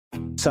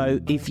So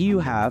if you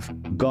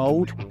have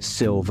gold,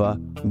 silver,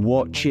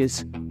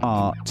 watches,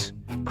 art,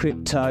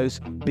 cryptos,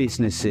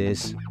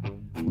 businesses,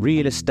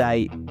 real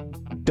estate,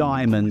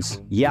 diamonds,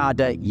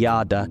 yada,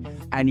 yada,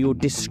 and you're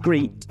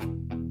discreet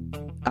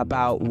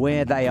about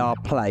where they are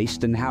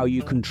placed and how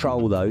you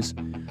control those,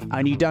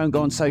 and you don't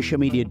go on social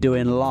media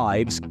doing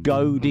lives,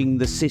 goading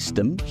the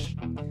system,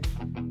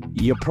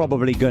 you're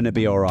probably going to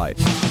be all right.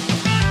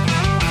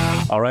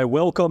 All right,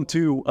 welcome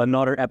to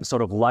another episode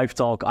of Life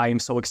Talk. I am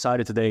so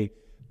excited today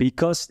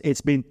because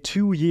it's been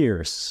 2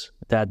 years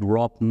that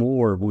Rob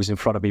Moore, who's in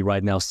front of me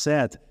right now,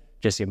 said,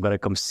 Jesse, I'm going to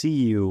come see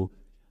you.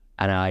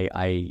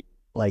 And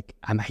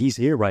he's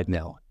here right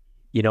now.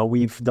 You know,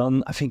 we've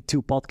done, I think,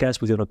 2 podcasts.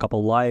 We've done a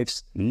couple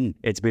lives.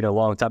 It's been a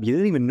long time. You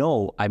didn't even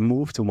know I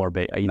moved to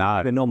Marbella. You didn't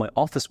even know my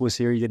office was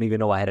here. You didn't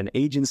even know I had an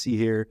agency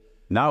here.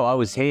 No, I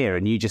was here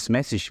and you just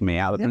messaged me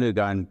out of the blue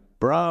going,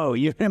 bro,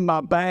 you're in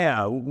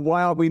Marbella.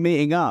 Why aren't we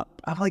meeting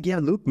up? I'm like, yeah,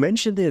 Luke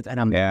mentioned it.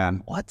 And I'm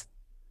what?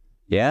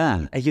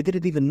 Yeah. And you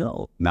didn't even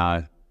know.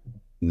 No.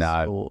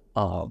 So,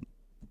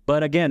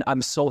 but again,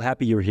 I'm so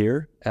happy you're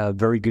here.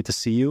 Very good to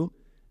see you.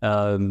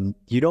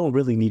 You don't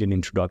really need an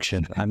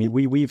introduction. I mean,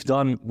 we've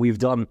done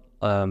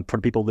for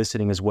the people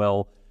listening as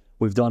well,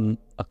 we've done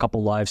a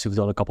couple lives, we've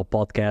done a couple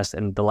podcasts,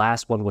 and the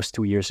last one was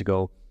 2 years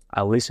ago.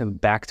 I listened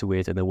back to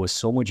it and there was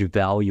so much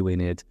value in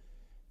it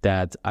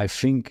that I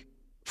think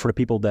for the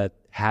people that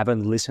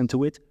haven't listened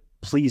to it,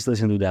 please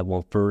listen to that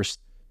one first,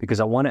 because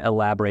I want to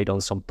elaborate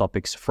on some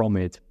topics from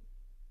it.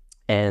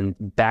 And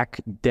back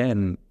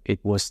then it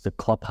was the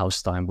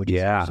Clubhouse time, which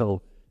is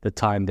also the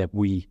time that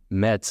we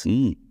met.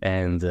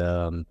 And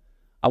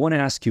I want to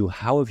ask you,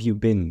 how have you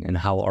been and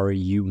how are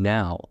you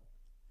now?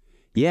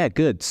 Yeah,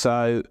 good.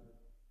 So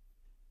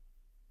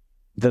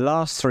the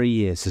last 3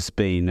 years has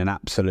been an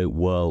absolute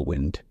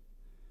whirlwind.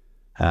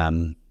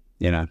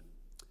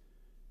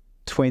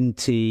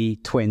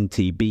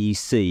 2020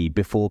 BC,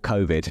 before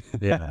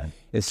COVID. Yeah.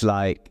 It's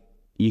like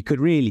you could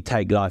really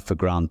take life for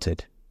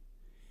granted.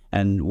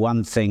 And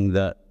one thing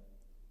that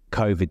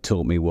COVID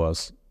taught me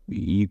was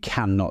you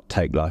cannot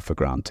take life for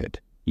granted.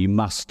 You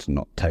must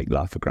not take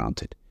life for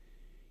granted.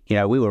 You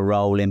know, we were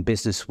rolling,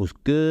 business was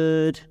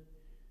good.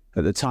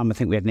 At the time, I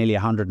think we had nearly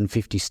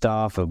 150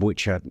 staff, of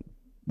which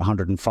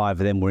 105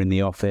 of them were in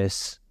the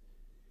office.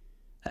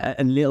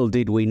 And little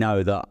did we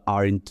know that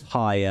our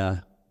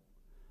entire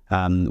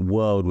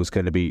world was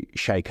going to be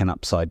shaken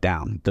upside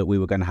down, that we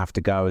were going to have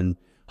to go and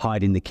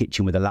hide in the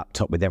kitchen with a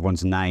laptop with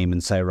everyone's name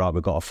and say, right,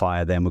 we've got to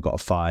fire them, we've got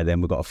to fire them,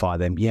 we've got to fire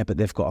them. Yeah, but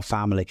they've got a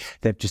family.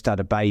 They've just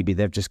had a baby.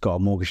 They've just got a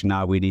mortgage.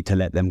 No, we need to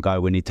let them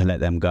go. We need to let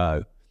them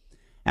go.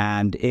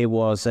 And it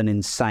was an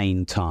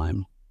insane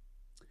time.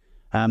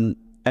 And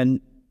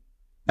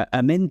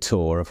a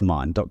mentor of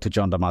mine, Dr.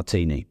 John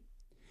DeMartini,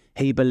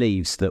 he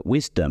believes that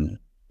wisdom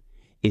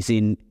is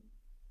in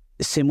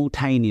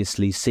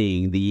simultaneously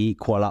seeing the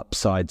equal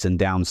upsides and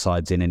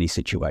downsides in any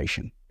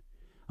situation.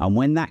 And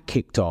when that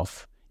kicked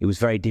off, it was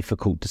very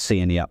difficult to see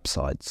any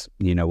upsides.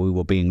 You know, we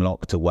were being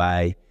locked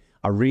away.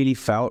 I really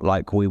felt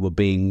like we were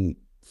being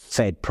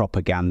fed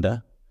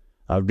propaganda.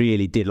 I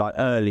really did, like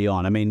early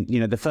on. I mean, you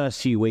know, the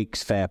first few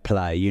weeks, fair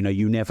play, you know,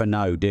 you never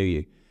know, do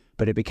you?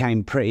 But it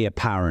became pretty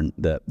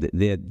apparent that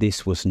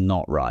this was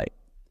not right.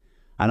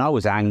 And I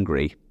was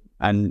angry.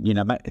 And, you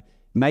know,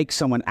 make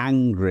someone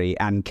angry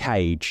and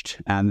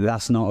caged, and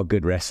that's not a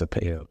good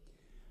recipe.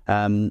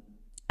 And,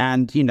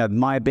 you know,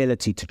 my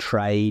ability to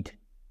trade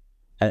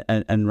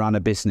and run a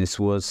business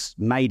was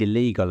made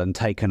illegal and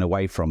taken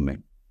away from me.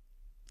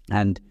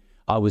 And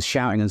I was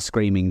shouting and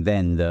screaming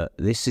then that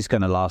this is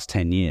going to last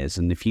 10 years.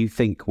 And if you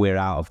think we're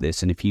out of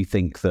this, and if you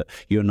think that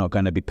you're not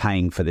going to be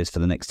paying for this for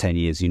the next 10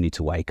 years, you need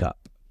to wake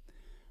up.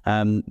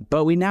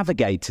 But we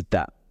navigated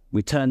that.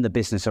 We turned the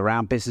business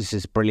around. Business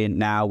is brilliant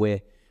now.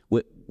 We're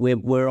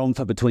on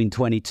for between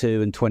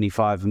 22 and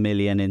 25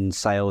 million in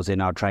sales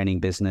in our training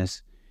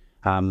business.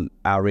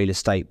 Our real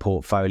estate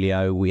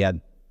portfolio, we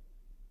had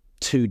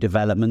 2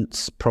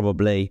 developments,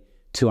 probably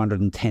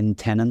 210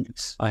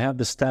 tenants. I have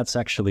the stats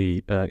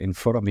actually in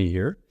front of me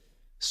here.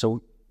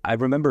 So I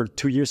remember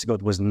 2 years ago,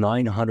 it was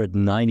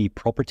 990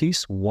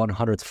 properties,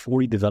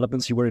 140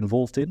 developments you were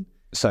involved in.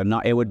 So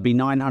it would be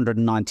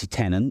 990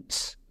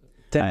 tenants.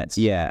 And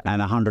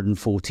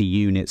 140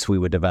 units we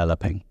were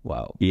developing.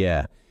 Wow.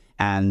 Yeah.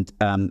 And,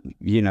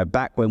 you know,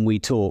 back when we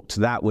talked,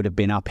 that would have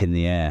been up in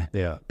the air.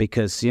 Yeah.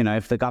 Because, you know,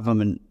 if the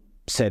government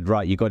said,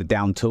 right, you got to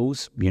down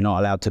tools, you're not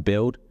allowed to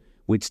build,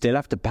 we'd still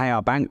have to pay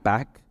our bank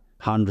back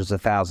hundreds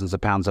of thousands of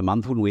pounds a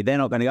month, wouldn't we? They're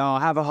not going to go,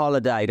 have a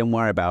holiday, don't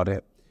worry about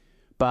it.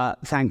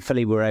 But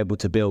thankfully, we were able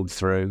to build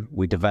through.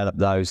 We developed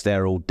those.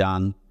 They're all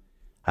done.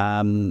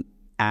 And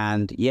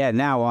yeah,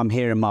 now I'm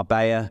here in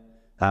Marbella.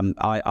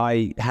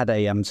 I had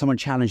someone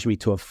challenged me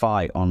to a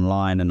fight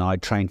online, and I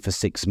trained for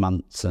 6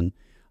 months, and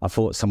I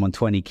fought someone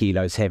 20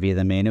 kilos heavier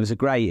than me, and it was a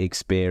great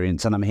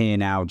experience. And I'm here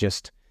now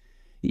just,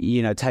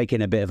 you know,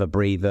 taking a bit of a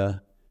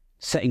breather,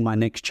 setting my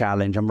next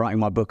challenge. I'm writing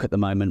my book at the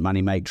moment,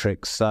 Money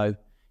Matrix. So,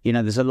 you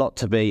know, there's a lot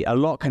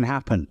can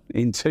happen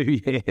in 2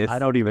 years. I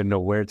don't even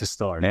know where to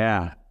start.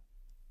 Yeah.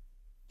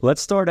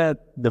 Let's start at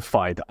the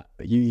fight.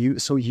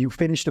 So you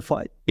finished the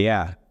fight?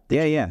 Yeah.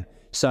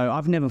 So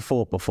I've never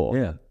fought before.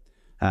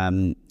 Yeah.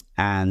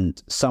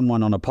 And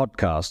someone on a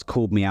podcast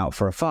called me out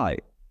for a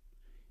fight.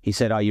 He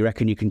said, "Oh, you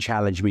reckon you can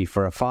challenge me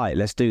for a fight?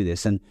 Let's do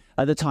this." And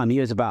at the time, he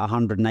was about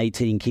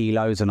 118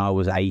 kilos and I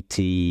was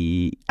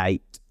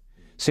 88.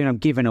 So, I'm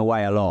giving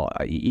away a lot.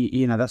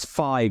 That's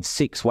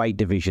 5-6 weight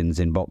divisions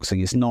in boxing.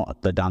 It's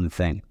not the done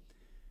thing.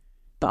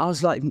 But I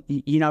was like,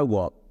 you know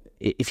what?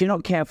 If you're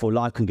not careful,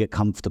 life can get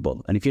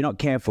comfortable. And if you're not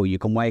careful, you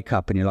can wake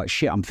up and you're like,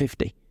 shit, I'm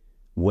 50.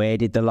 Where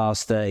did the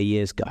last 30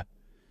 years go?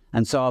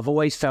 And so I've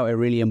always felt it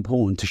really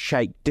important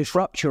to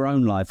disrupt your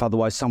own life.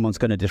 Otherwise, someone's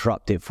going to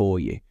disrupt it for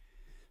you.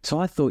 So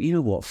I thought, you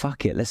know what?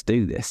 Fuck it. Let's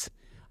do this.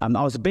 I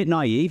was a bit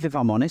naive, if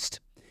I'm honest.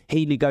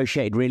 He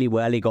negotiated really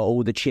well. He got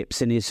all the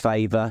chips in his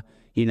favor.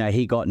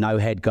 He got no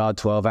head guard,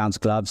 12-ounce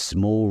gloves,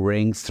 small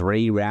ring,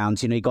 3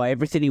 rounds. He got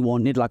everything he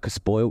wanted like a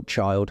spoiled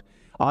child.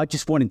 I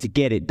just wanted to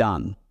get it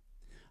done.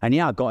 And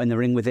I got in the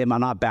ring with him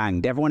and I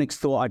banged. Everyone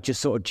thought I'd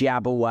just sort of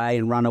jab away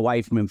and run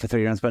away from him for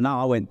 3 rounds. But no,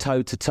 I went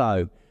toe to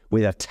toe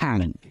with a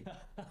tank.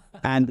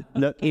 And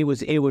look, it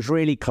was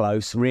really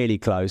close, really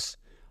close.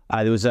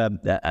 There was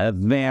a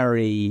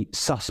very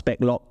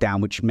suspect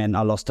lockdown, which meant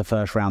I lost the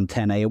first round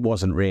 10-8. It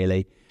wasn't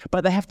really.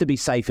 But they have to be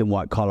safe in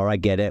white collar, I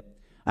get it.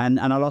 And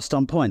I lost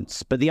on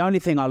points. But the only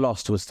thing I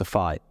lost was the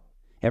fight.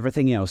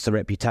 Everything else, the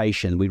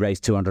reputation. We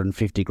raised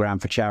 250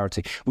 grand for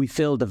charity. We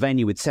filled a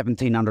venue with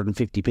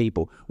 1,750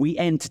 people. We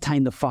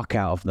entertained the fuck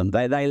out of them.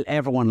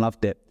 Everyone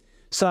loved it.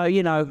 So,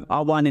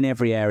 I won in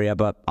every area,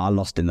 but I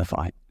lost in the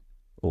fight.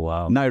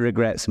 Wow. No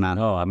regrets, man.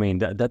 Oh, I mean,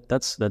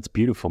 that's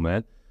beautiful,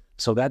 man.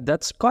 So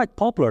that's quite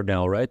popular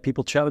now, right?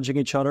 People challenging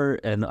each other,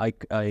 and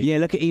yeah,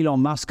 look at Elon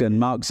Musk and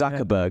Mark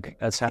Zuckerberg. Yeah,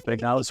 that's happening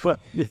now as well.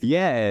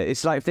 Yeah,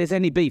 it's like if there's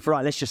any beef,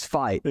 right? Let's just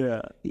fight.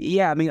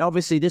 Yeah. I mean,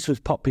 obviously this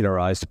was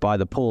popularized by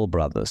the Paul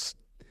brothers,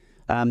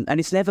 and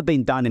it's never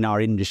been done in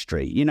our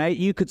industry.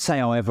 You could say,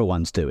 oh,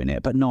 everyone's doing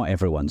it, but not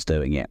everyone's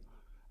doing it.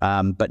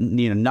 But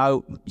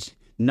no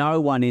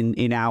one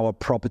in our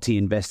property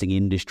investing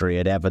industry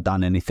had ever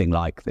done anything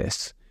like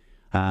this.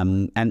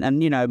 And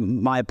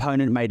my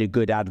opponent made a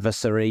good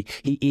adversary.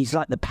 He's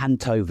like the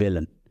panto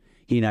villain.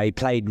 He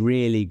played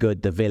really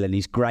good, the villain.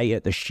 He's great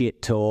at the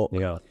shit talk.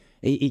 Yeah.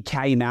 He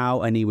came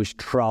out and he was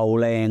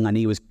trolling and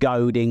he was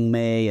goading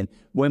me. And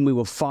when we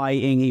were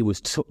fighting, he was,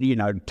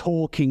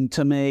 talking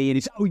to me. And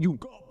he's, oh, you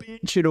got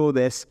bitch and all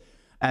this.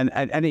 And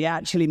it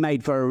actually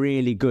made for a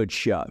really good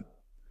show.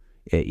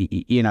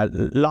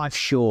 Life's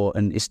short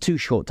and it's too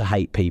short to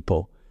hate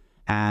people.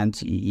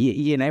 And,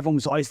 everyone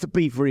was like, is the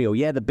beef real?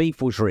 Yeah, the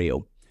beef was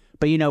real.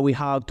 But, we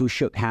hugged, we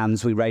shook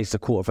hands, we raised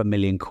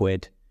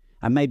 £250,000.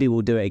 And maybe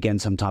we'll do it again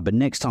sometime. But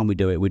next time we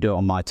do it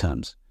on my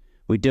terms.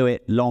 We do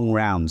it long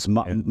rounds,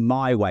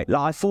 my weight.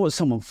 Like I fought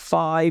someone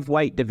 5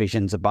 weight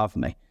divisions above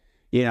me,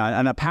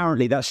 and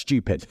apparently that's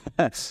stupid.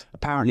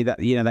 Apparently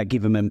that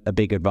give him a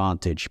big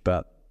advantage.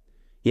 But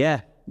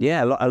yeah,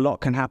 a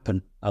lot can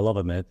happen. I love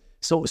it, man.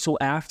 So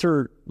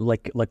after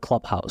like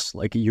Clubhouse,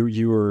 like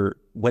you were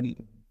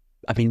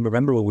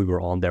remember when we were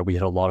on there, we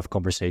had a lot of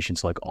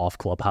conversations like off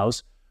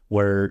Clubhouse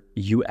where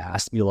you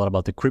asked me a lot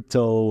about the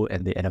crypto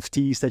and the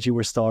NFTs that you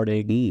were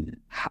starting.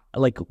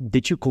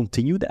 Did you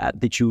continue that?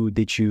 Did you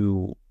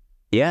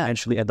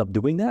actually end up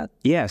doing that?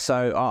 Yeah,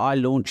 so I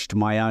launched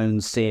my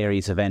own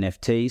series of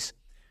NFTs.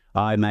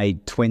 I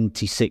made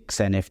 26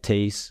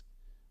 NFTs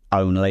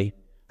only,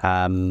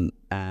 and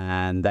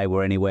they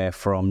were anywhere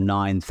from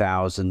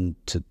 £9,000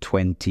 to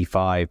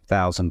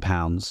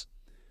 £25,000.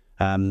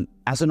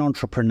 As an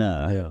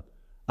entrepreneur,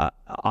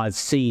 I've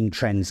seen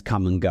trends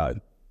come and go.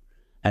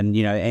 And,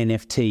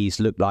 NFTs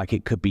look like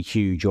it could be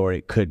huge or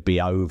it could be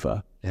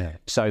over. Yeah.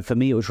 So for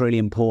me, it was really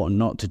important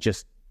not to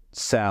just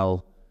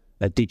sell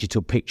a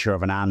digital picture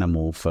of an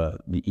animal for,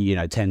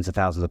 tens of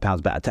thousands of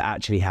pounds, but to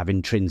actually have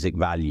intrinsic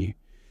value.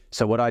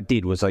 So what I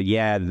did was,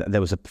 there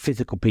was a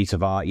physical piece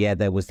of art. Yeah,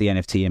 there was the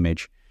NFT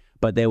image.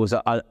 But there was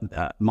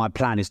my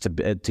plan is to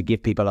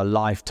give people a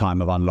lifetime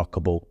of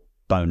unlockable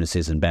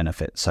bonuses and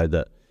benefits so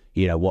that,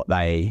 what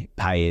they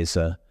pay is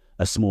a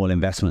small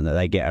investment that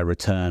they get a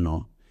return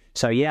on.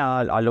 So,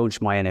 I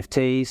launched my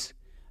NFTs.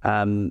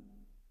 I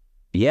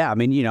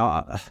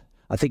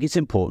think it's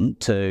important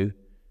to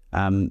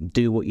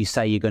do what you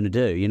say you're going to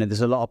do.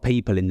 There's a lot of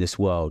people in this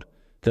world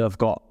that have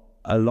got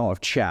a lot of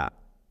chat,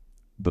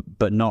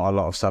 but not a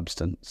lot of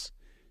substance.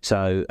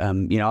 So,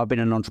 I've been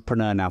an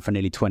entrepreneur now for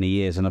nearly 20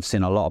 years and I've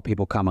seen a lot of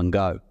people come and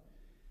go.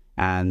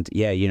 And,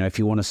 if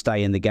you want to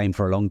stay in the game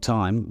for a long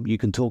time, you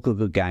can talk a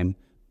good game,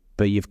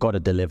 but you've got to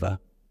deliver.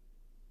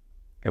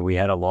 And we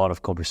had a lot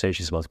of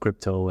conversations about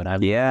crypto,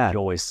 and you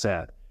always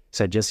said,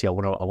 Jesse, I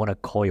want to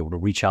call you, I want to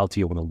reach out to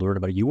you, I want to learn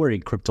about it. You were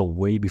in crypto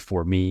way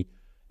before me,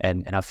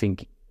 and I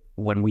think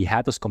when we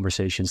had those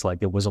conversations, like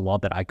there was a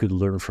lot that I could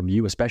learn from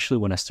you, especially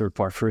when I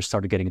first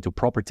started getting into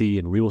property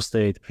and real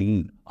estate.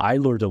 I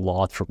learned a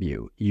lot from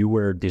you. You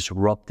were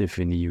disruptive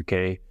in the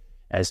UK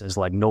as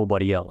like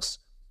nobody else.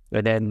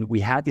 And then we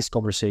had these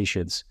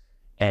conversations,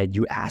 and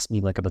you asked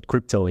me like about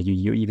crypto, and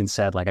you even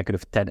said like I could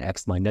have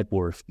 10x my net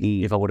worth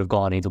if I would have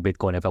gone into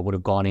Bitcoin, if I would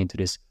have gone into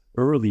this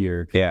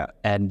earlier. Yeah.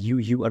 And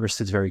you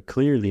understood very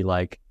clearly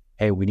like,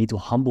 hey, we need to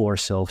humble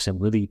ourselves and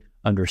really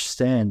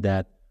understand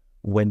that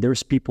when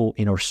there's people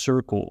in our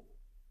circle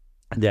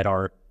that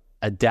are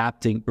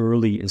adapting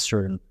early in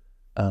certain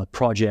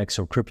projects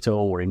or crypto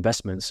or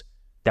investments,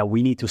 that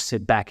we need to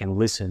sit back and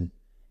listen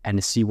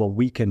and see what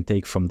we can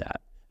take from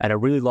that. And I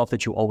really love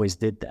that you always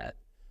did that.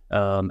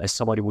 As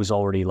somebody who's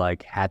already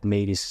like had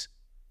made his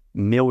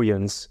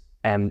millions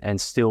and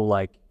still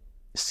like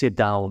sit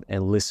down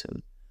and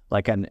listen.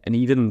 Like, and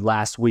even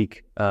last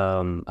week,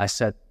 I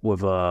sat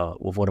with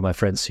one of my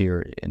friends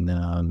here in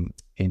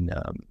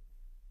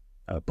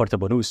Puerto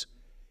Banús.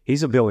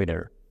 He's a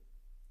billionaire.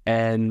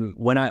 And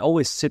when I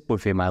always sit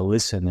with him, I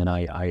listen, and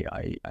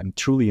I'm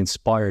truly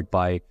inspired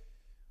by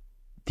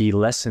the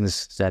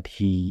lessons that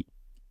he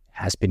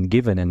has been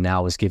given and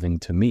now is giving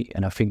to me.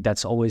 And I think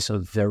that's always a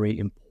very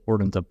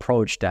important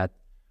approach that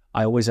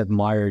I always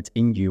admired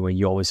in you. And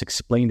you always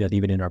explained that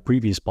even in our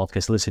previous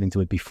podcast, listening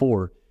to it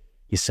before,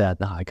 you said,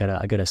 "No, I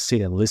gotta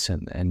sit and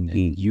listen." And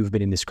you've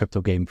been in this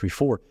crypto game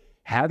before.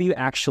 Have you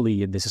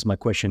actually, and this is my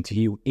question to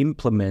you,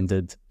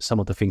 implemented some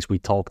of the things we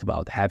talked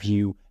about? Have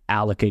you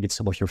allocated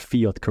some of your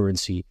fiat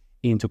currency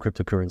into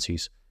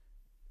cryptocurrencies?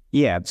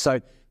 Yeah, so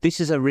this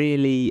is a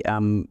really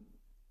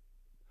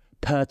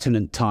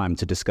pertinent time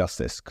to discuss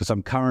this, because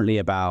I'm currently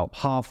about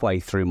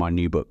halfway through my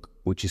new book,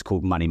 which is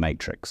called Money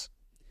Matrix.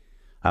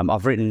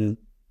 I've written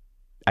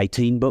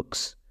 18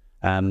 books,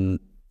 and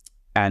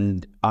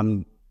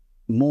I'm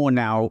more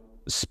now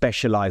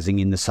specializing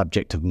in the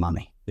subject of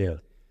money. Yeah.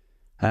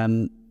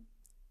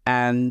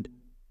 And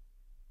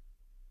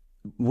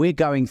we're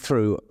going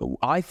through,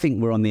 I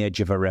think we're on the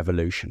edge of a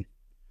revolution.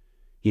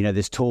 You know,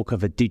 there's talk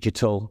of a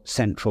digital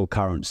central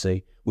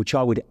currency, which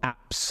I would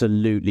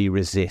absolutely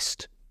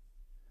resist.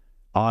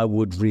 I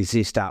would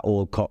resist at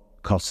all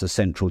costs of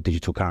central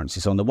digital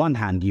currencies. So on the one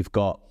hand, you've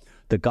got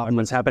the government.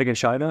 What's happening in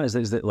China? Is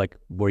it like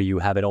where you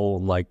have it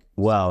all like?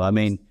 Well, I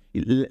mean,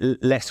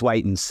 let's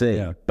wait and see.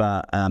 Yeah.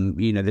 But,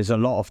 you know, there's a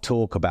lot of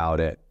talk about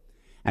it.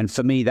 And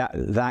for me,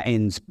 that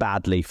ends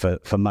badly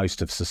for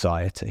most of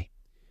society.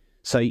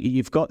 So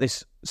you've got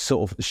this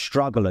sort of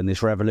struggle and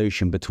this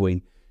revolution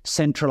between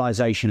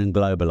centralization and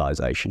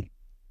globalization,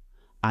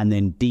 and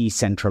then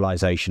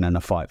decentralization and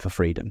a fight for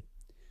freedom.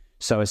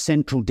 So a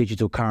central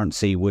digital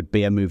currency would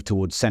be a move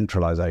towards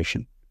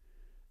centralization,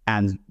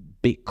 and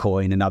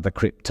Bitcoin and other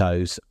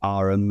cryptos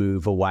are a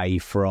move away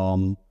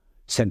from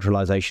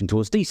centralization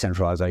towards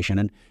decentralization.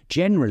 And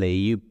generally,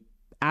 you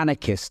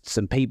anarchists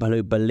and people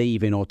who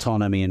believe in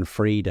autonomy and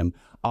freedom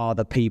are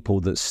the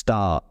people that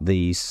start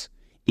these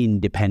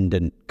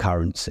independent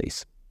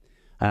currencies.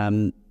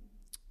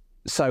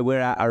 So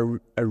we're at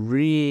a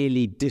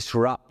really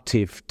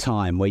disruptive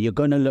time where you're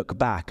going to look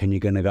back and you're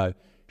going to go,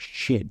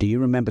 shit, do you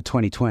remember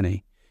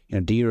 2020? You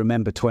know, do you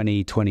remember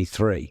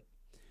 2023?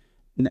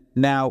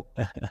 Now,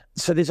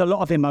 so there's a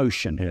lot of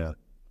emotion. Yeah.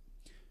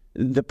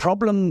 The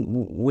problem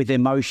with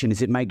emotion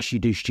is it makes you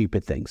do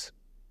stupid things.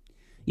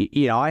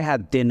 You know, I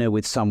had dinner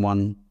with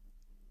someone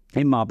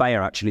in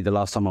Marbella, actually, the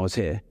last time I was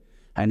here,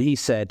 and he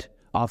said,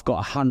 I've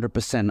got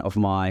 100% of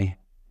my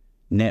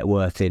net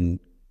worth in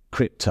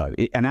crypto.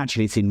 And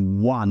actually, it's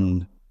in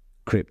one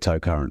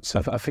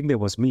cryptocurrency. I think that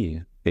was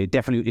me.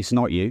 It's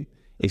not you.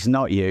 It's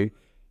not you.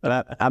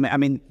 But I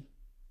mean,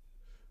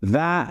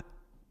 that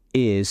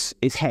is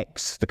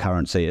Hex, the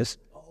currency is.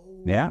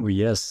 Yeah? Oh,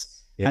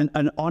 yes. Yeah.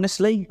 And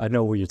honestly, I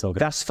know what you're talking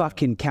about. That's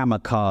fucking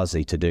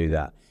kamikaze to do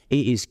that.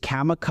 It is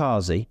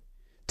kamikaze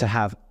to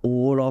have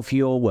all of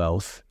your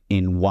wealth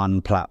in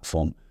one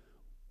platform,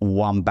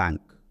 one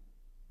bank,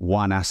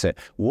 one asset.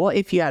 What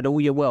if you had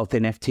all your wealth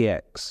in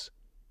FTX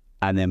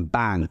and then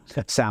bang,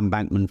 Sam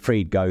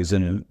Bankman-Fried goes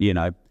and, you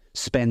know,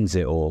 spends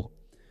it all?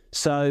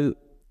 So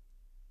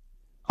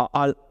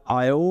I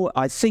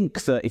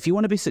think that if you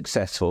want to be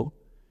successful,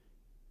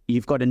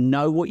 you've got to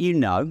know what you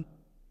know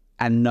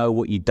and know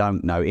what you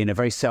don't know in a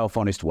very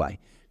self-honest way.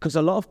 Because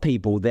a lot of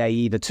people, they're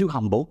either too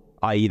humble,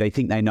 i.e. they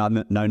think they know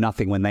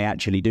nothing when they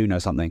actually do know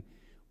something,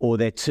 or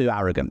they're too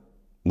arrogant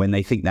when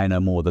they think they know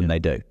more than they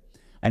do.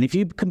 And if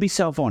you can be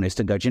self-honest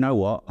and go, do you know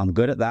what? I'm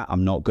good at that.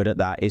 I'm not good at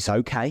that. It's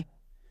okay.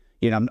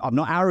 You know, I'm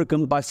not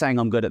arrogant by saying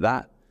I'm good at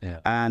that. Yeah.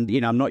 And,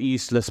 you know, I'm not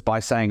useless by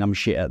saying I'm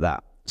shit at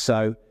that.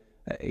 So,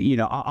 you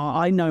know,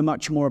 I know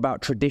much more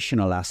about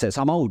traditional assets.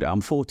 I'm older.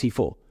 I'm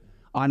 44.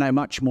 I know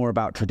much more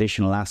about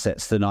traditional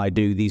assets than I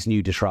do these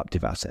new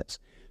disruptive assets.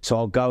 So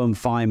I'll go and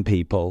find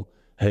people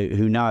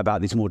who know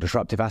about these more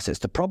disruptive assets.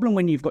 The problem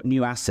when you've got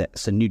new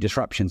assets and new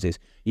disruptions is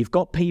you've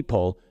got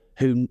people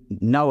who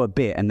know a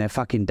bit and they're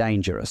fucking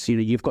dangerous. You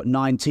know, you've got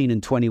 19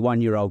 and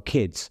 21-year-old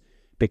kids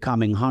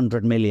becoming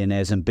 100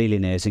 millionaires and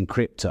billionaires in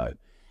crypto.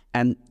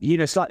 And, you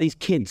know, it's like these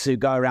kids who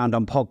go around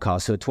on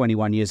podcasts who are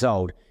 21 years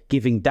old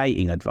giving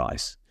dating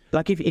advice.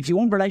 Like if you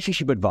want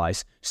relationship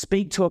advice,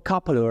 speak to a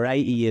couple who are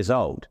 80 years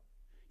old.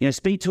 You know,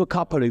 speak to a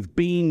couple who've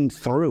been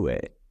through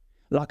it.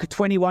 Like a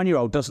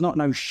 21-year-old does not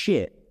know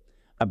shit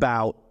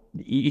about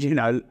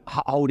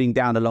holding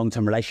down a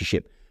long-term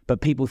relationship,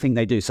 but people think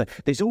they do. So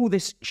there's all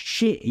this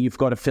shit you've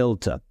got to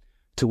filter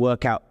to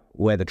work out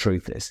where the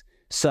truth is.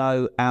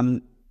 So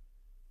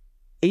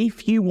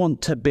if you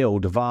want to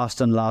build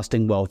vast and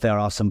lasting wealth, there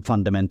are some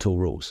fundamental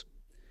rules.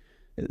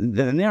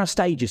 Then there are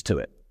stages to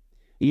it.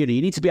 You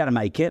need to be able to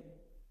make it.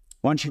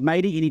 Once you've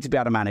made it, you need to be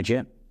able to manage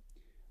it.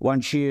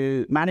 Once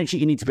you manage it,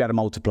 you need to be able to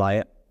multiply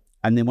it.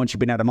 And then once you've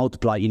been able to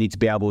multiply it, you need to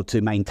be able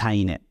to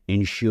maintain it,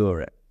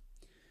 ensure it.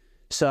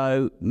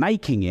 So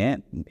making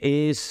it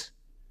is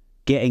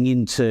getting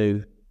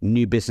into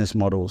new business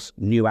models,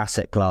 new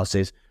asset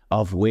classes,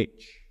 of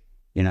which,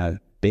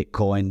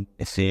 Bitcoin,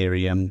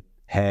 Ethereum,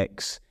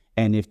 Hex,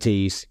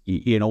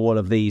 NFTs, all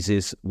of these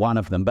is one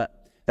of them.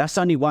 But that's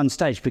only one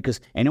stage, because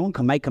anyone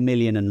can make $1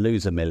 million and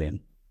lose $1 million.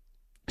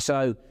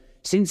 So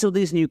since all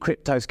these new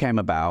cryptos came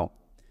about,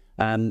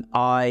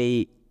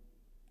 I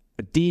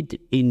did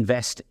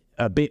invest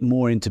a bit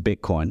more into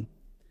Bitcoin.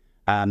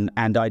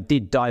 And I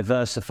did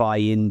diversify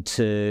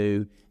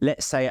into,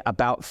 let's say,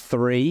 about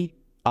 3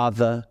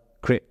 other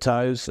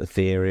cryptos,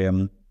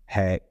 Ethereum,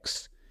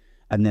 Hex,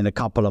 and then a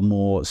couple of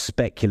more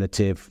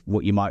speculative,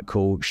 what you might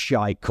call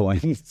shy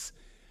coins.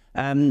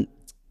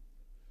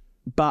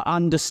 But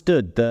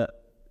understood that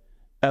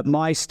at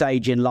my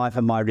stage in life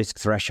and my risk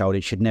threshold,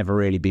 it should never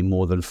really be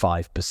more than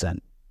 5%.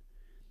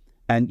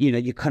 And,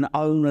 you can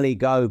only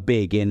go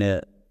big in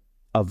a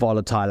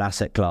volatile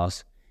asset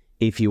class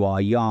if you are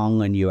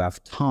young and you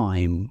have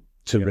time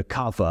to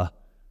recover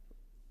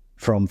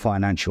from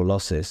financial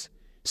losses.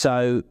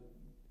 So,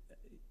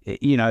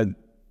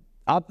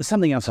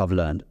 something else I've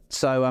learned.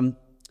 So,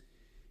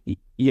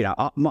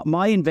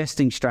 my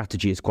investing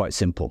strategy is quite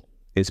simple.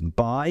 It's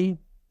buy,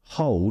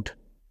 hold,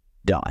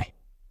 die.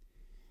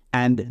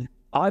 And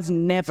I've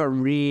never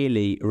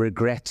really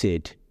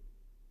regretted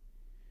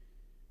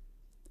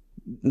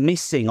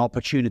missing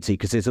opportunity,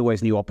 because there's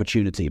always new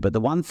opportunity. But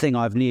the one thing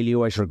I've nearly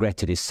always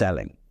regretted is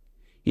selling.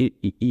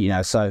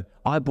 So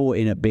I bought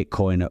in at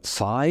Bitcoin at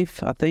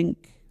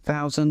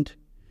 5,000.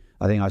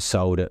 I think I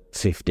sold at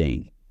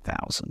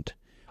 15,000.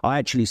 I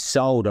actually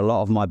sold a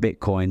lot of my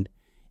Bitcoin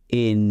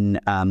in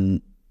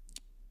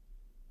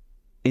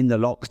the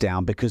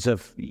lockdown because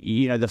of,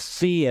 the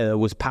fear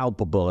was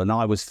palpable and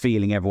I was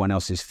feeling everyone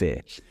else's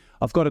fear.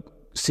 I've got a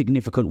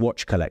significant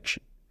watch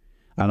collection.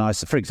 And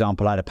for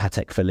example, I had a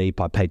Patek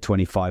Philippe. I paid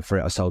 25 for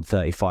it. I sold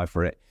 35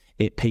 for it.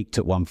 It peaked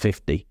at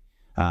 150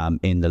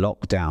 in the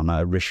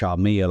lockdown. Richard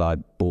Mille I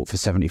bought for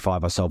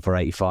 75. I sold for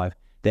 85.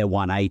 They're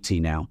 180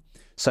 now.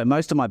 So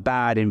most of my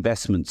bad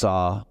investments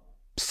are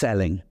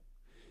selling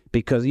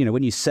because,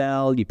 when you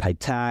sell, you pay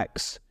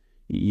tax,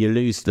 you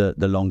lose the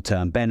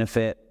long-term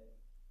benefit.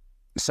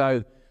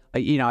 So,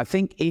 I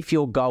think if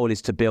your goal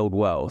is to build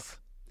wealth,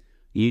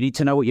 you need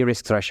to know what your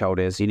risk threshold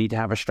is. You need to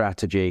have a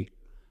strategy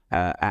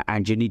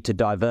and you need to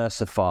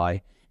diversify.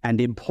 And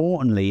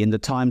importantly, in the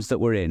times that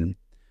we're in,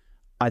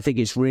 I think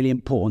it's really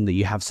important that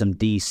you have some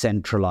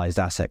decentralized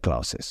asset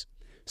classes.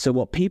 So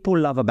what people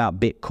love about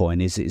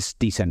Bitcoin is it's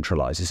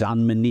decentralized. It's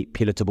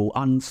unmanipulatable,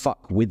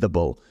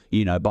 unfuckwithable,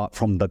 but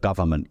from the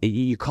government.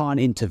 You can't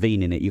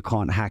intervene in it. You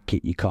can't hack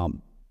it. You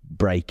can't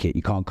break it.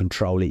 You can't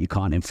control it. You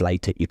can't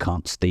inflate it. You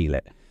can't steal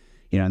it.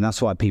 And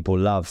that's why people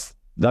love,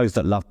 those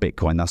that love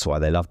Bitcoin, that's why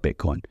they love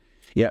Bitcoin.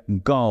 Yeah,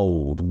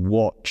 gold,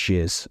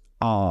 watches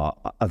are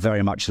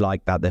very much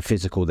like that. They're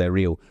physical, they're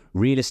real.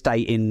 Real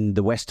estate in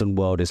the Western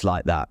world is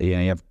like that. You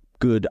have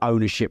good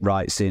ownership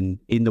rights in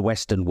the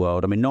Western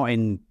world. I mean, not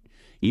in,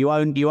 you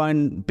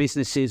own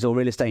businesses or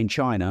real estate in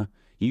China,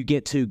 you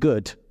get too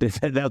good,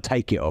 they'll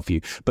take it off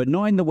you. But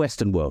not in the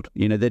Western world.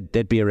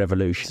 There'd be a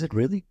revolution. Is it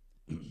really?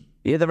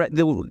 Yeah,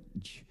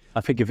 I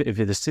think if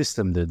the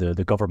system,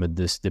 the government,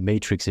 the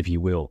matrix, if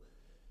you will,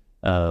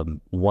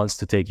 wants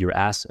to take your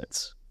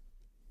assets,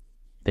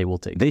 they will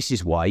take. This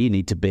is why you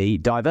need to be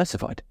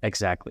diversified.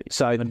 Exactly.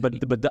 So,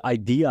 but the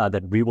idea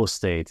that real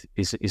estate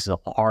is a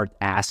hard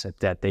asset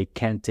that they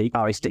can't take.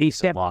 Oh, it's a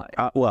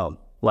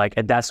lie.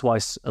 And that's why, I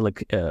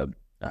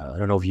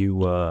don't know if you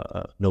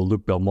know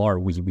Luc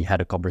Belmar. We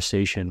had a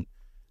conversation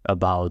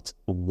about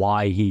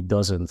why he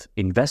doesn't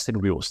invest in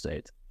real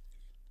estate,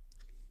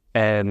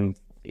 and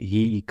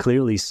he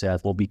clearly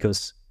said, well,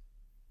 because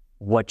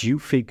what you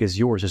think is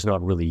yours is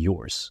not really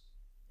yours.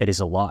 It is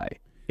a lie.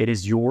 It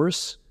is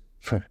yours.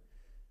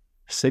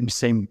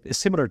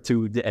 Similar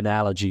to the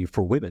analogy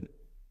for women.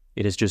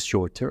 It is just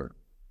your turn.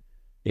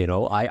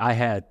 I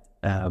had,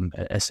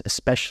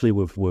 especially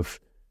with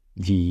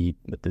the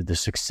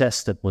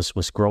success that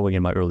was growing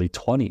in my early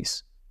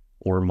 20s,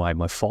 or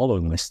my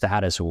following, my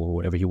status, or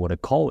whatever you want to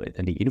call it,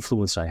 and the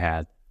influence I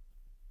had,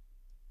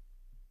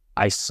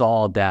 I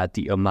saw that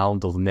the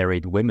amount of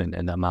married women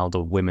and the amount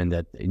of women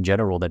that in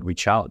general that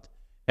reach out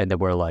and that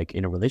were like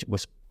in a relationship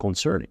was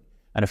concerning.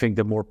 And I think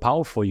the more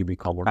powerful you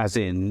become,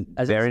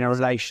 they're in a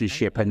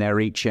relationship and they're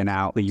reaching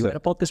out. You had a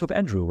podcast with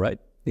Andrew, right?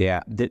 Yeah.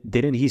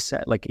 Didn't he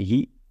say,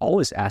 he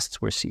always asks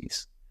where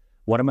seized.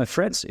 One of my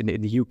friends in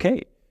the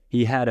UK,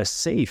 he had a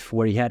safe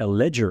where he had a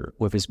ledger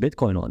with his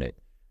Bitcoin on it.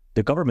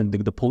 The government,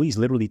 the police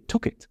literally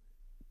took it.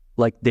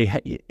 Like they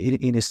had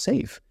in his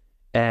safe.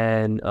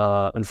 And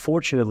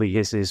unfortunately,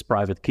 his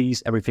private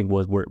keys, everything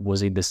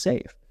was in the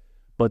safe.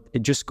 But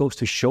it just goes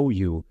to show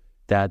you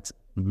that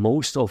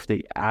most of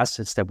the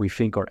assets that we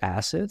think are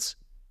assets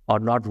are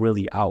not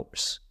really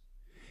ours.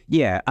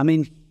 Yeah, I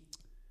mean,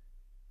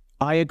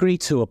 I agree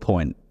to a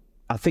point.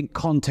 I think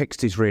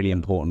context is really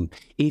important.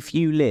 If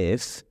you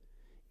live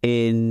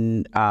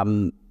in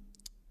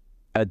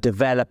a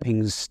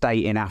developing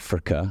state in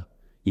Africa,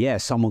 yeah,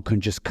 someone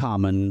can just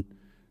come and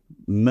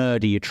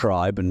murder your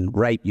tribe and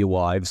rape your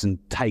wives and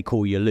take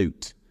all your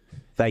loot.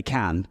 They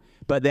can.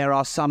 But there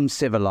are some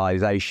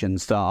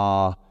civilizations that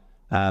are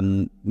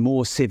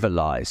more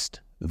civilized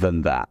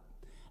than that.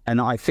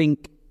 And I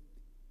think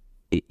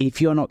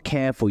if you're not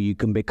careful, you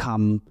can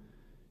become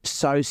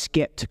so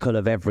skeptical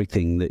of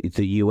everything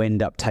that you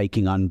end up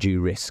taking undue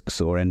risks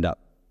or end up...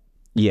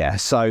 Yeah,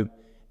 so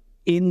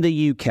in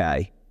the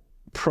UK,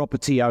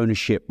 property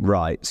ownership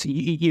rights,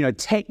 you know,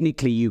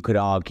 technically you could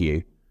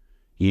argue,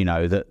 you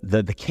know, that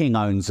the king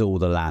owns all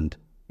the land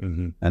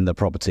and the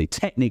property.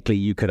 Technically,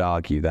 you could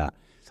argue that.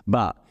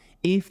 But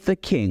if the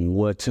king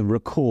were to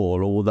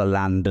recall all the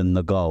land and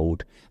the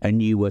gold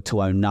and you were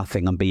to own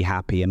nothing and be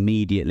happy,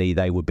 immediately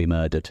they would be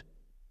murdered.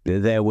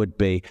 There would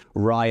be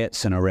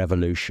riots and a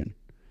revolution.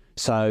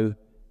 So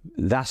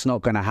that's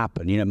not going to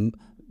happen. You know,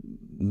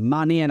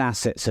 money and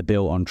assets are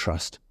built on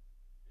trust.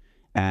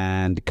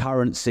 And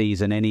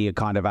currencies and any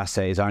kind of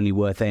asset is only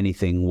worth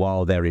anything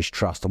while there is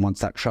trust. And once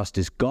that trust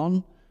is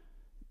gone,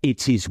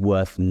 it is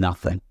worth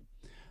nothing.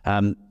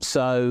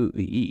 So,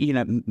 you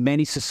know,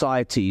 many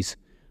societies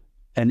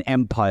and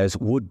empires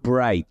would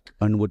break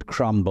and would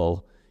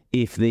crumble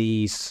if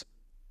these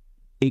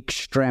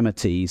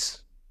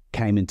extremities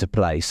came into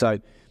play. So,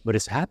 but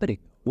it's happening.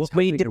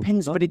 It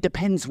depends. But it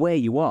depends where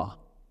you are.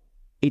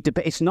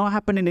 It's not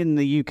happening in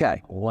the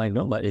UK. Oh, I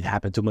know, but it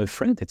happened to my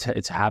friend.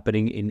 It's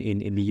happening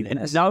in the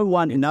US. No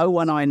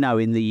one I know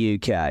in the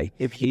UK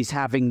is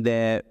having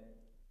their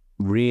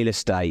real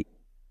estate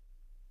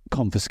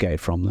confiscated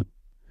from them.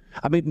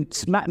 I mean,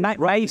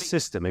 the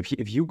system.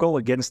 If you go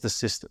against the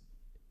system,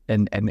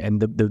 and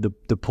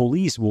the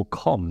police will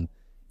come,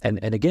 and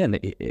again,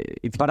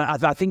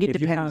 I think it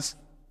depends. You have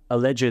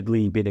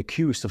allegedly been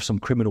accused of some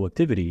criminal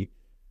activity,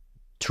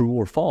 true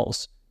or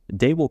false,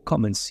 they will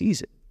come and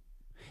seize it.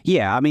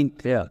 Yeah, I mean,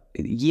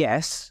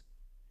 yes,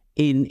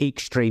 in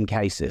extreme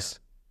cases.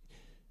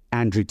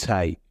 Andrew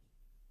Tate,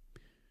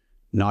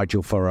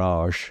 Nigel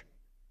Farage,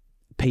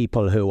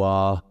 people who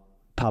are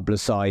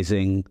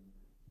publicising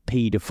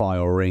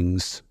paedophile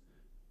rings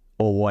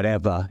or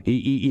whatever.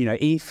 You know,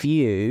 if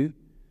you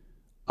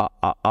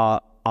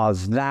are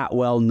that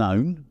well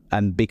known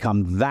and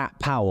become that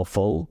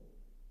powerful,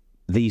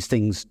 these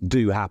things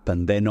do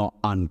happen. They're not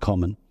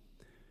uncommon.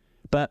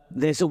 But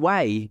there's a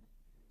way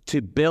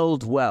to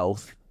build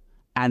wealth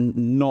and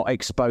not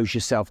expose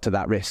yourself to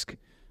that risk.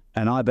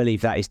 And I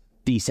believe that is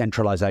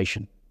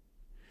decentralization,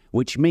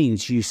 which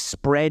means you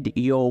spread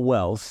your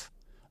wealth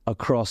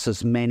across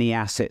as many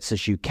assets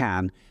as you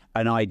can,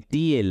 and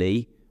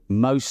ideally,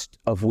 most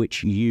of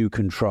which you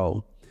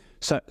control.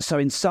 So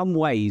in some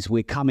ways,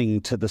 we're coming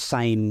to the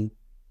same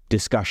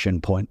discussion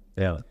point.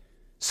 Yeah.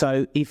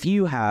 So if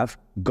you have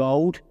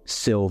gold,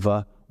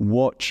 silver,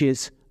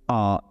 watches,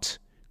 art,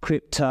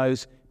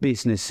 cryptos,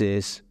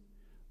 businesses,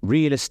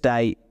 real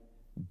estate,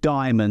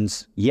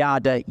 diamonds,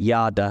 yada,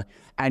 yada,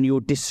 and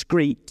you're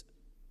discreet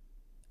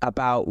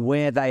about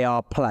where they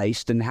are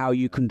placed and how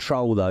you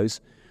control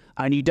those,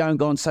 and you don't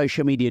go on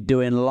social media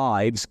doing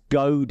lives,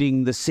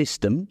 goading the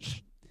system,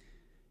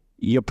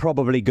 you're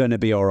probably going to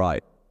be all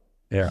right.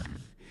 Yeah.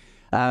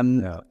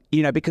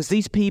 You know, because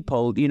these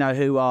people, you know,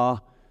 who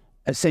are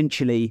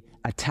essentially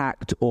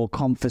attacked or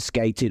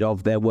confiscated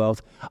of their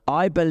wealth,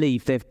 I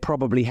believe they've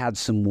probably had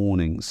some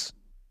warnings.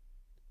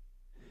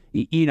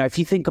 You know, if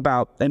you think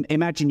about,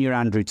 imagine you're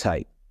Andrew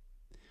Tate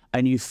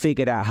and you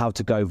figured out how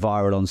to go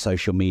viral on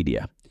social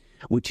media,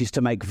 which is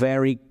to make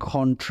very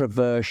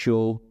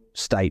controversial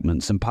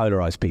statements and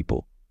polarize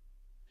people.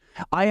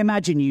 I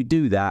imagine you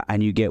do that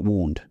and you get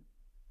warned.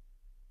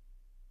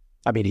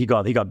 I mean, he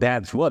got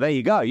banned. Well, there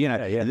you go. You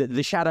know,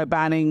 the shadow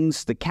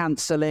bannings, the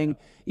cancelling.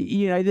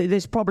 You know,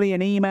 there's probably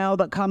an email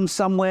that comes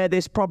somewhere.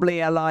 There's probably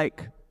a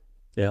like,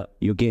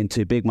 you're getting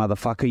too big,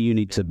 motherfucker. You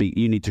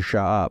need to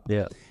shut up.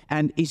 Yeah.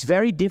 And it's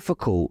very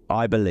difficult,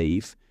 I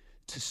believe,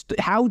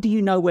 how do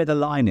you know where the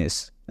line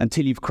is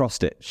until you've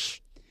crossed it?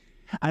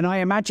 And I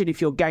imagine if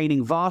you're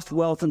gaining vast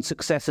wealth and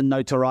success and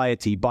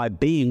notoriety by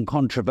being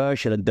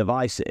controversial and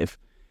divisive,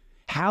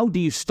 how do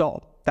you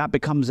stop? That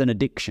becomes an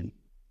addiction.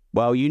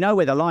 Well, you know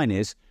where the line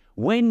is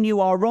when you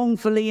are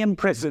wrongfully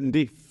imprisoned,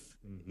 if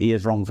he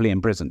is wrongfully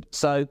imprisoned.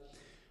 So,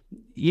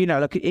 you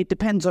know, look, it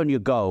depends on your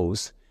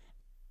goals,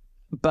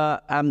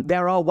 but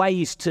there are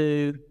ways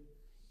to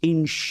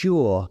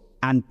ensure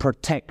and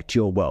protect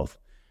your wealth.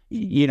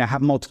 You know,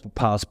 have multiple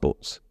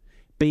passports.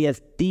 Be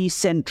as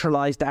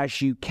decentralized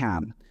as you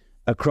can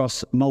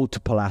across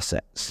multiple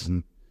assets.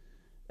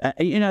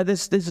 You know,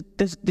 this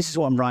is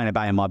what I'm writing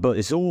about in my book.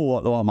 This is all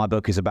what my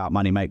book is about,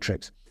 Money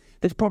Matrix.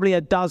 There's probably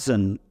a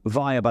dozen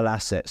viable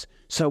assets.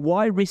 So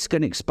why risk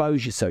an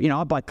exposure? So,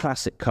 I buy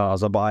classic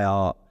cars, I buy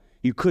art.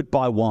 You could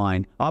buy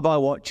wine. I buy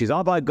watches.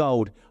 I buy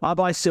gold. I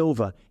buy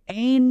silver.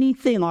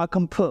 Anything I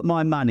can put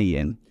my money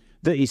in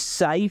that is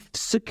safe,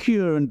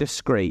 secure, and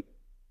discreet,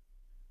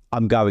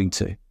 I'm going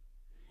to.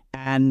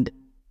 And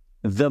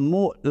the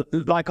more,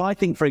 like I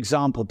think, for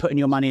example, putting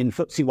your money in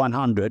FTSE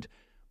 100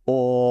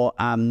 or,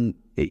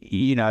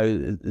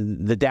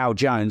 the Dow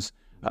Jones,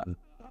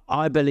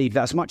 I believe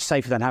that's much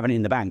safer than having it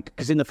in the bank.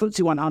 Because in the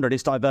FTSE 100,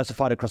 it's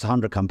diversified across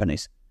 100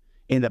 companies.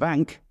 In the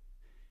bank,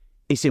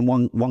 it's in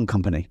one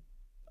company.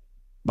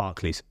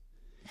 Barclays.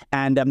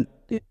 And,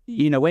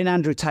 when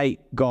Andrew Tate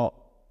got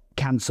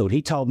cancelled,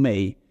 he told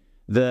me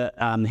that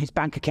his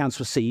bank accounts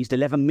were seized,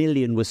 11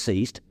 million was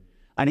seized,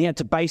 and he had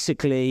to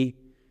basically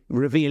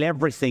reveal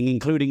everything,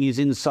 including his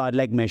inside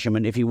leg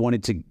measurement, if he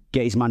wanted to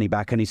get his money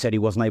back, and he said he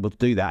wasn't able to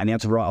do that, and he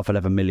had to write off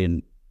 $11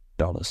 million.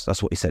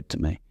 That's what he said to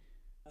me.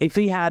 If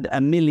he had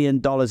 $1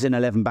 million in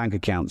 11 bank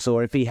accounts,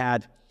 or if he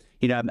had,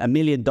 $1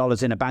 million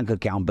in a bank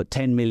account, but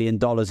 $10 million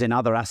in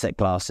other asset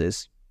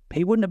classes,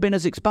 he wouldn't have been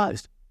as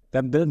exposed.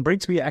 That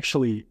brings me,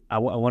 actually, I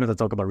wanted to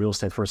talk about real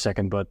estate for a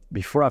second, but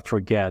before I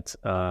forget,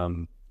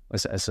 I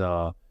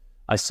saw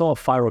a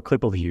viral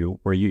clip of you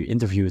where you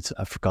interviewed,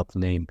 I forgot the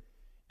name,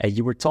 and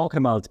you were talking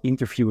about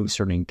interviewing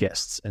certain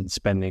guests and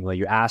spending, like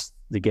you asked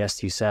the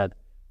guest, you said,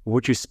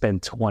 would you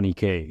spend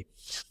 20K?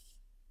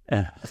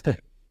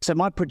 So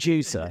my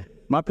producer,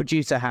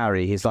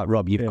 Harry, he's like,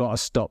 Rob, you've got to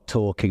stop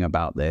talking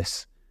about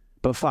this.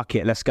 But fuck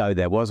it, let's go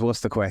there. What's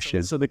the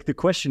question? So the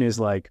question is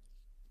like,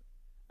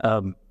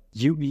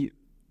 you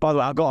by the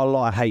way, I got a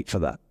lot of hate for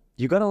that.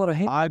 You got a lot of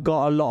hate? I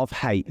got a lot of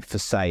hate for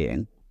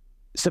saying.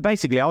 So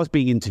basically, I was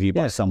being interviewed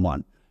by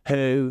someone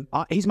who,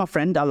 he's my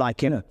friend, I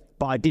like him,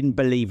 but I didn't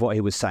believe what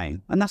he was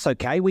saying. And that's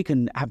okay. We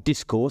can have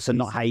discourse and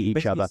not hate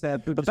each other.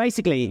 But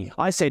basically,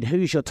 I said,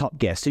 who's your top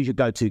guest? Who's your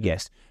go-to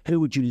guest? Who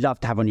would you love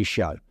to have on your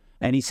show?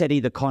 And he said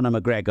either Conor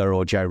McGregor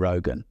or Joe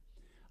Rogan.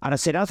 And I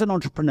said, as an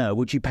entrepreneur,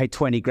 would you pay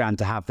 20 grand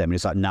to have them? And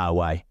he's like, no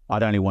way.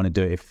 I'd only want to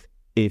do it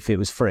if it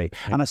was free.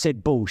 And I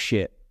said,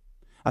 bullshit.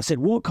 I said,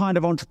 what kind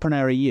of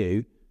entrepreneur are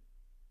you?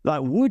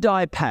 Like, would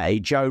I pay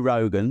Joe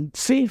Rogan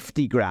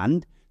 50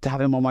 grand to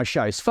have him on my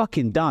show? It's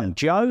fucking done.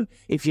 Joe,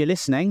 if you're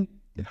listening,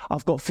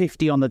 I've got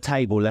 50 on the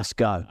table. Let's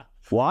go.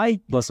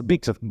 Why? Plus a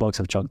big box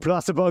of chocolate.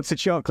 Plus a box of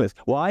chocolates.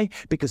 Why?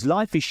 Because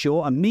life is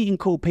short and meeting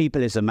cool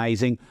people is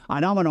amazing.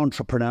 And I'm an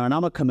entrepreneur and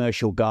I'm a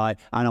commercial guy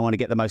and I want to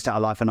get the most out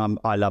of life and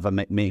I love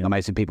meeting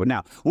amazing people.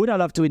 Now, would I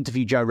love to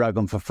interview Joe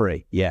Rogan for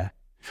free? Yeah.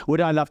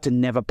 Would I love to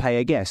never pay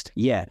a guest?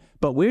 Yeah.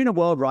 But we're in a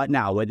world right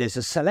now where there's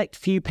a select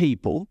few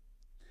people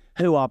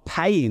who are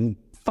paying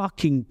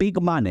fucking big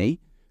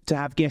money to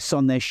have guests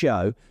on their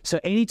show. So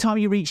anytime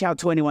you reach out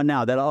to anyone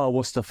now, they're like, oh,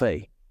 what's the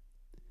fee?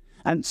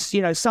 And,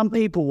 some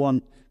people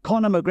want,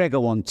 Conor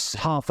McGregor wants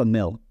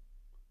 $500,000.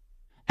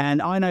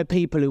 And I know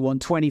people who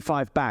want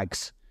 25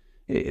 bags,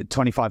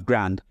 25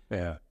 grand.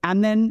 Yeah.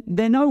 And then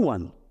they're no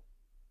one.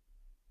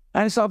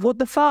 And it's like, what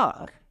the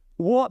fuck?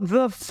 What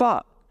the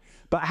fuck?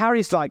 But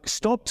Harry's like,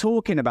 stop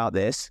talking about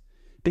this,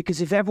 because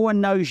if everyone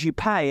knows you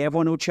pay,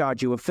 everyone will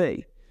charge you a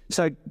fee.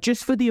 So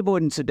just for the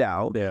avoidance of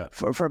doubt,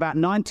 for about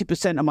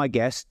 90% of my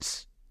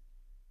guests,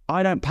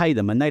 I don't pay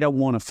them and they don't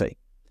want a fee,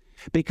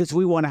 because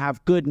we want to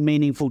have good,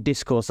 meaningful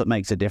discourse that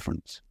makes a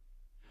difference.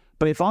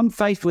 But if I'm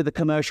faced with a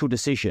commercial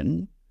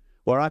decision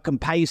where I can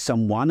pay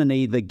someone and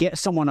either get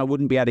someone I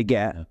wouldn't be able to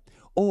get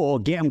or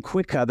get them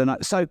quicker than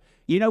So,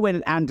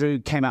 when Andrew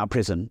came out of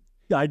prison,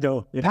 I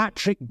know. Yeah.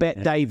 Patrick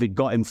Bet David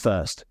got him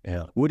first.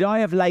 Yeah. Would I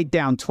have laid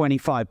down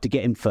 25 to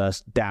get him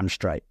first? Damn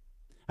straight.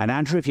 And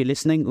Andrew, if you're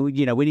listening, we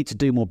need to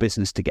do more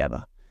business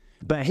together.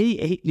 But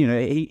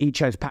he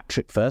chose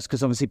Patrick first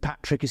because obviously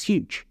Patrick is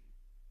huge.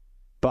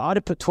 But I'd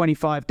have put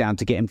 25 down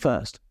to get him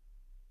first.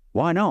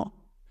 Why not?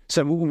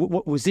 So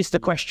was this the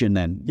question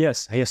then?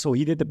 Yes. Yeah. So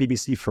he did the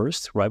BBC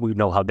first, right? We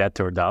know how that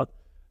turned out.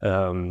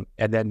 And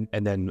then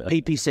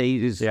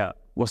PPC is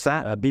what's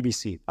that?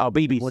 BBC. Oh,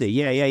 BBC.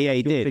 Yeah.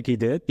 He did. I think he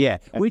did. Yeah,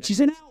 which is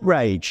an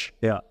outrage.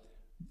 Yeah.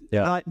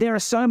 There are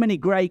so many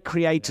great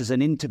creators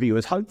and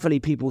interviewers.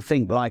 Hopefully, people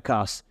think like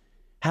us,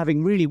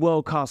 having really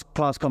world-class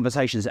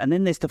conversations. And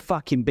then there's the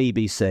fucking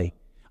BBC.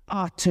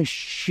 Utter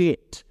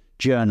shit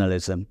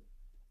journalism.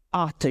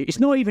 It's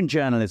not even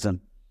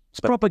journalism. It's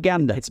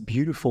propaganda. It's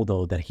beautiful,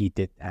 though, that he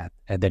did that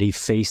and that he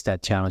faced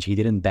that challenge. He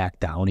didn't back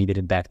down. He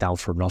didn't back down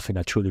for nothing.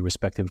 I truly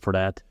respect him for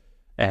that.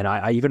 And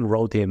I even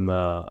wrote him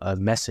a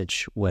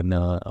message when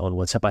on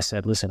WhatsApp. I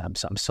said, listen,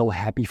 I'm so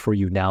happy for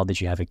you now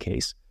that you have a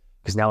case,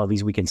 because now at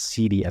least we can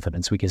see the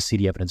evidence. We can see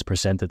the evidence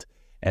presented,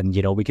 and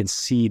we can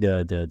see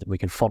we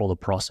can follow the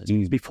process.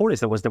 Before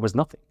this, there was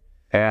nothing.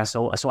 Yeah.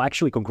 So I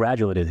actually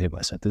congratulated him.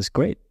 I said, this is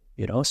great.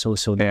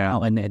 So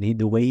now and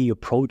the way he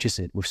approaches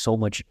it with so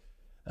much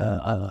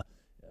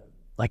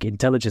like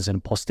intelligence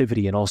and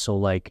positivity, and also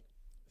like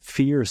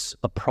fierce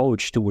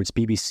approach towards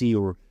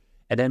BBC.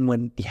 And then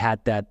when he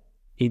had that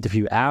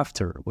interview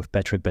after with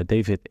Patrick Bet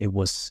David, it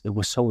was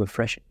so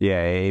refreshing.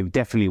 Yeah, it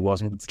definitely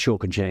wasn't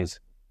chalk and cheese.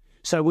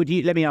 So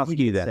let me ask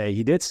you then.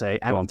 He did say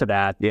after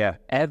that, Yeah.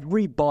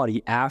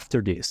 everybody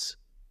after this,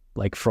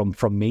 like from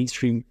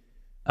mainstream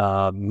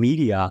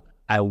media,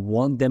 I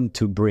want them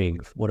to bring,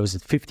 what was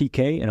it,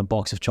 50K and a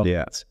box of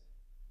chocolates.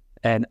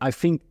 And I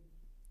think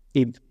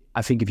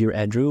if you're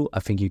Andrew, I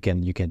think you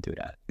can do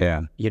that.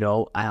 Yeah. You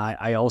know,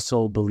 I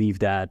also believe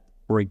that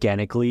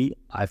organically,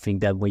 I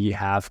think that when you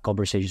have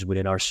conversations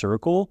within our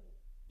circle,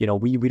 you know,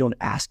 we don't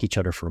ask each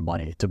other for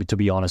money, to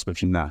be honest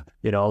with you. No.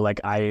 You know, like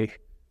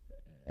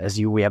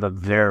we have a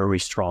very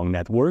strong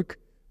network.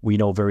 We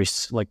know very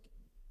like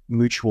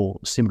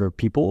mutual similar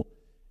people.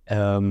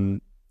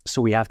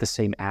 So we have the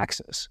same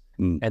access.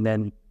 And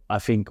then I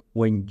think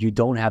when you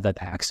don't have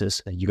that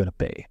access, then you got to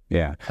pay.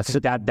 Yeah. I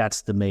think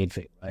that's the main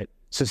thing, right?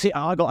 So see,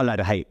 I got a load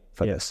of hate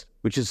for this,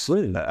 which is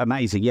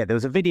amazing. Yeah, there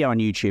was a video on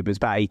YouTube. It's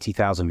about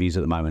 80,000 views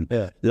at the moment.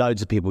 Yeah.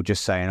 Loads of people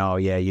just saying, oh,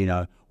 yeah, you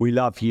know, we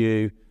love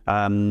you.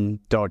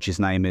 Dodge, his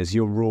name is.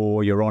 You're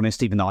raw, you're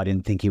honest, even though I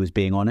didn't think he was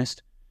being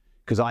honest.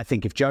 Because I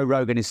think if Joe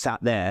Rogan is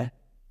sat there,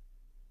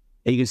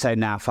 he can say,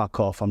 nah, fuck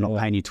off, I'm not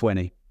paying you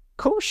 20. Of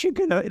course you're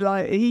going to,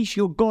 like, he's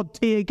your god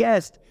tier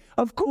guest.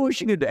 Of course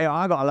you're going to.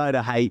 I got a load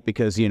of hate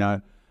because, you know,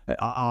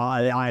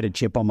 I had a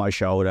chip on my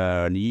shoulder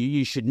and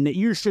you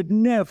should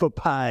never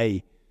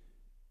pay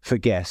for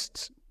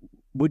guests.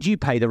 Would you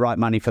pay the right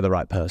money for the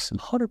right person?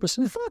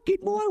 100%. Fucking,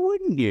 why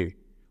wouldn't you?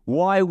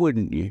 Why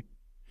wouldn't you?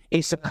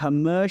 It's a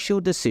commercial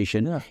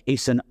decision. Yeah.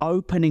 It's an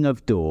opening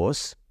of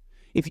doors.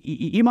 If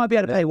you might be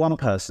able to pay one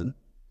person,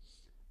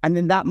 and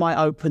then that might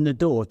open the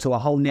door to a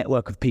whole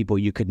network of people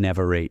you could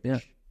never reach. Yeah.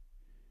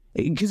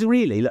 Because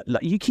really,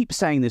 like, you keep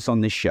saying this on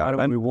this show.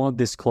 We won't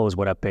disclose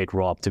what I paid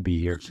Rob to be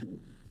here.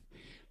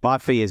 My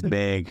fee is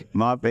big.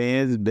 My fee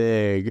is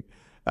big.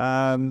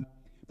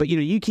 But, you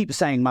know, you keep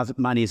saying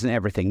money isn't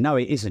everything. No,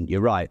 it isn't.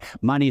 You're right.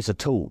 Money is a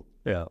tool.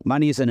 Yeah.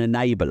 Money is an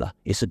enabler.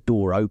 It's a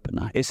door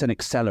opener. It's an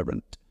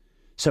accelerant.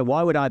 So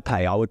why would I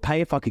pay? I would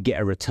pay if I could get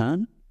a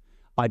return.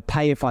 I'd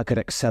pay if I could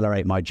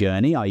accelerate my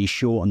journey, i.e.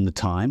 shorten the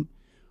time.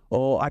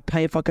 Or I'd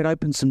pay if I could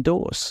open some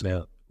doors.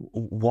 Yeah.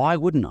 Why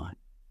wouldn't I?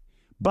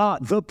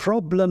 But the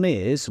problem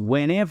is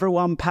when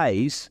everyone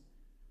pays,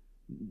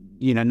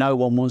 you know, no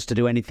one wants to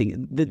do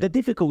anything. The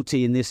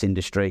difficulty in this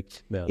industry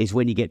is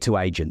when you get to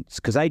agents,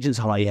 because agents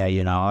are like, yeah,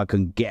 you know, I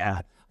can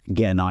get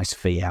a nice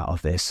fee out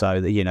of this. So,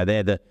 you know,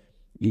 they're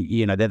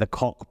the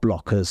cock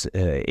blockers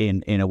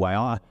in a way.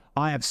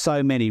 I have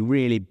so many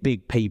really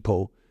big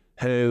people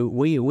who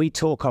we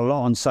talk a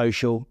lot on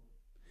social,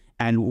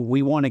 and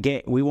we want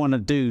to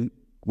do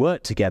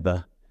work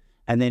together,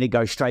 and then it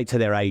goes straight to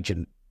their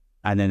agent.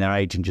 And then their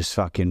agent just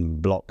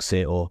fucking blocks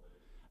it. Or,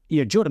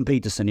 you know, Jordan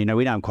Peterson, you know,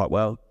 we know him quite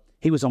well.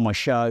 He was on my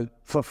show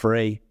for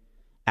free.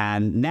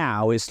 And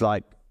now it's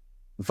like,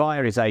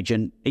 via his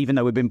agent, even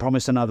though we've been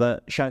promised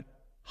another show,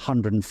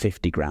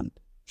 150 grand.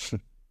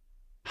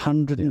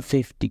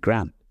 150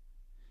 grand.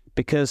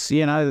 Because,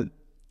 you know,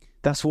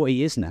 that's what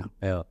he is now.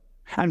 Yeah.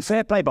 And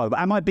fair play, by the way.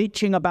 Am I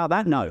bitching about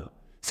that? No.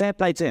 Fair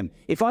play to him.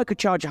 If I could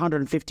charge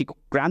 150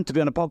 grand to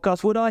be on a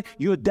podcast, would I?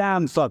 You're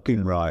damn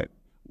fucking right.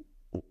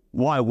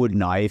 Why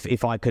wouldn't I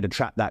if I could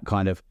attract that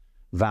kind of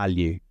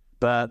value?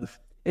 But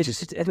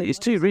it's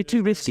too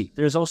risky.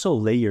 There's also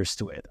layers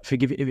to it. I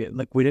think if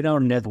like within our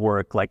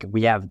network, like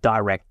we have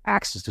direct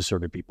access to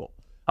certain people.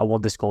 I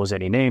won't disclose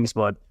any names,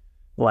 but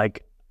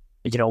like,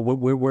 you know,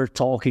 we're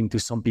talking to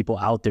some people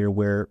out there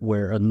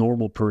where a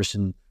normal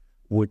person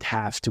would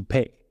have to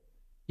pay.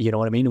 You know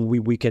what I mean? And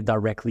we can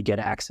directly get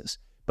access.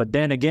 But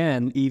then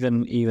again,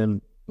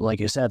 even like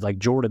you said, like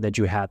Jordan that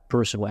you had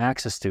personal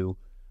access to,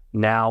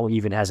 now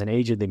even has an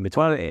agent in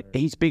between. Well,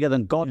 he's bigger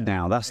than God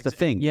now. That's the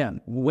thing. Yeah.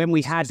 When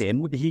we had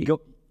him, you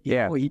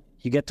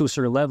get to a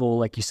certain level,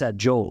 like you said,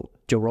 Joe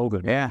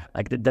Rogan. Yeah.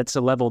 Like that's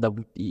a level that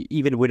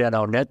even within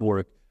our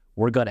network,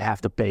 we're going to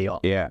have to pay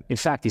off. Yeah. In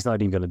fact, he's not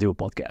even going to do a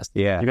podcast.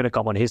 Yeah. You're going to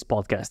come on his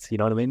podcast. You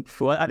know what I mean?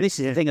 Well, this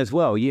is the thing as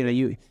well.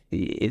 You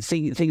know,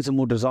 things are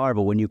more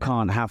desirable when you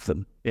can't have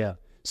them. Yeah.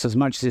 So as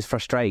much as it's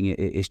frustrating,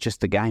 it's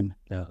just the game.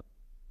 Yeah.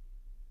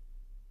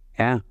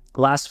 Yeah.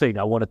 Last thing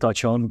I want to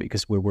touch on,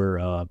 because we're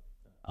out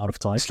of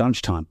time. It's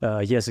lunchtime.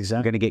 Yes, I'm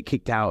exactly. going to get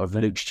kicked out of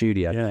Luke's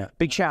studio. Yeah.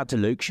 Big shout out to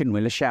Luke, shouldn't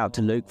we? Let's shout out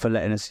to Luke for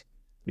letting us.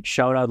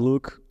 Shout out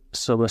Luke.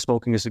 So we're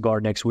smoking a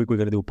cigar next week. We're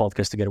going to do a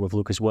podcast together with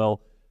Luke as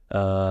well.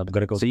 I'm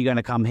going to go. So you're going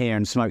to come here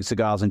and smoke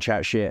cigars and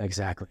chat shit.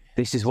 Exactly.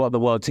 This is what the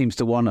world seems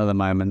to want at the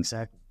moment.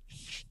 Exactly.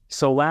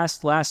 So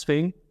last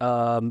thing,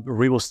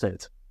 real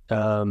estate.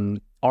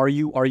 Are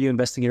you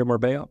investing in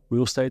Marbella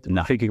real estate?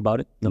 No. Thinking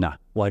about it? No.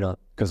 Why not?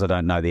 Because I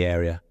don't know the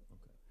area.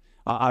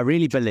 I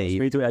really believe.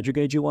 For me to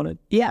educate you on it?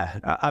 Yeah.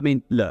 I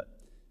mean, look,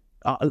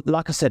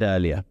 like I said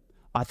earlier,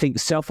 I think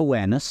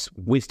self-awareness,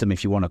 wisdom,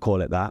 if you want to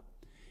call it that,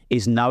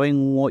 is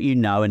knowing what you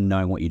know and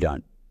knowing what you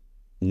don't.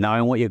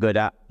 Knowing what you're good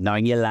at,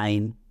 knowing your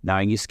lane,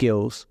 knowing your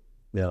skills.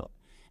 Yeah.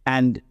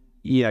 And,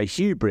 you know,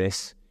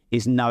 hubris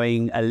is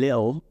knowing a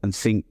little and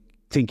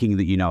thinking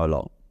that you know a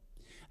lot.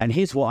 And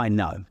here's what I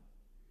know.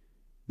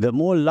 The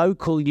more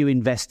local you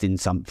invest in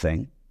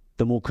something,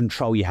 the more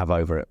control you have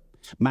over it.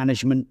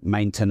 Management,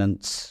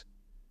 maintenance,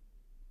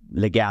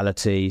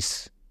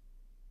 legalities,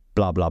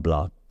 blah, blah,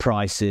 blah.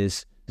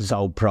 Prices,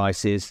 sold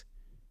prices.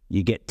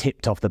 You get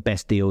tipped off the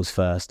best deals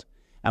first.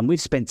 And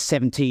we've spent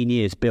 17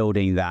 years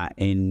building that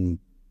in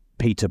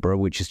Peterborough,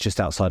 which is just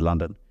outside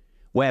London,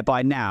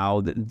 whereby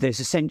now there's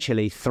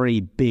essentially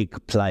 3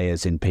 big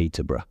players in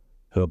Peterborough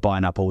who are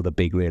buying up all the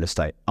big real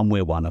estate, and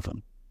we're one of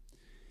them.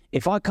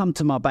 If I come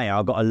to Marbella,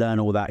 I've got to learn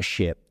all that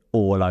shit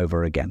all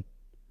over again.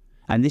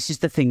 And this is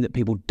the thing that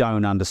people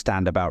don't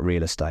understand about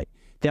real estate.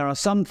 There are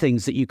some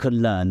things that you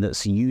can learn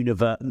that's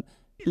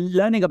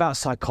learning about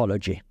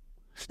psychology,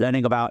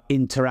 learning about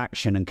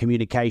interaction and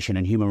communication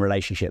and human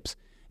relationships.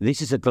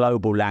 This is a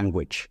global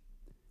language.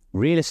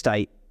 Real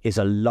estate is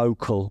a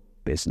local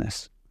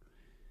business.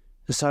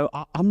 So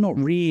I'm not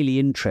really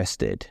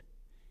interested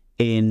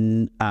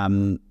in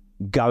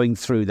going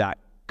through that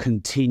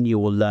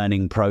continual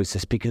learning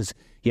process, because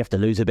you have to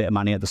lose a bit of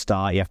money at the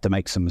start, you have to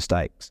make some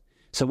mistakes.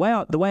 So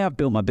the way I've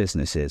built my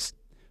business is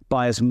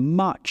buy as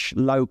much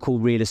local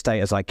real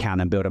estate as I can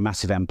and build a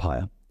massive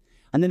empire.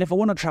 And then if I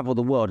want to travel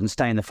the world and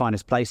stay in the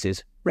finest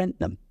places, rent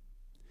them.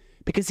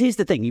 Because here's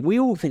the thing, we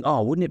all think,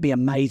 oh, wouldn't it be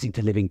amazing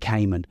to live in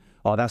Cayman?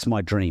 Oh, that's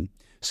my dream.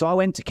 So I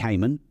went to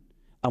Cayman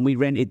and we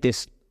rented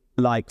this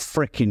like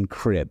frickin'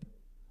 crib,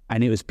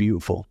 and it was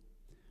beautiful.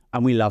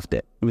 And we loved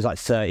it. It was like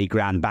 30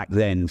 grand back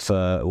then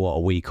for a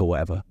week or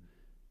whatever.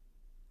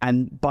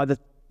 And by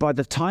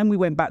the time we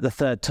went back the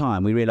third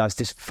time, we realized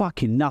there's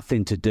fucking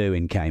nothing to do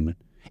in Cayman.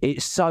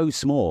 It's so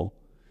small.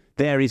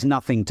 There is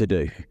nothing to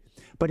do.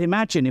 But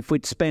imagine if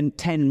we'd spent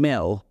 10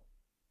 mil,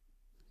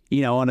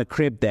 on a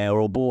crib there,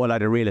 or bought a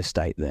load of real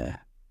estate there.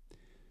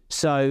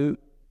 So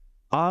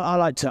I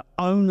like to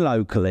own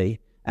locally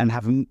and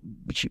have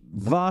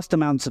vast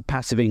amounts of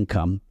passive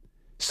income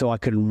so I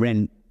can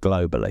rent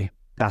globally.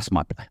 That's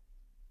my plan.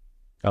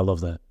 I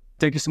love that.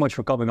 Thank you so much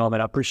for coming on,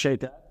 man. I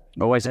appreciate that.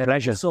 Always a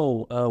pleasure.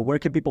 So where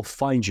can people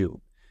find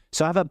you?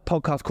 So I have a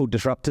podcast called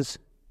Disruptors.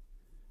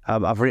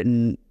 I've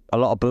written a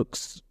lot of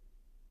books.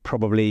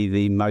 Probably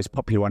the most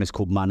popular one is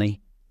called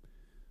Money.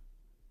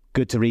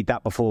 Good to read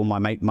that before my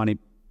money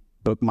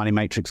book, Money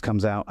Matrix,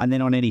 comes out. And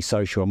then on any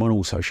social, I'm on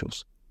all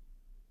socials.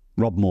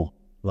 Rob Moore.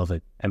 Love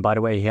it. And by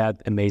the way, he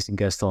had amazing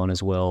guests on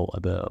as well.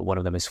 One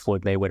of them is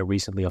Floyd Mayweather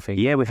recently, I think.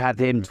 Yeah, we've had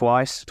him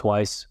twice.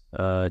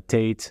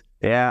 Tate.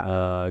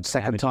 Yeah.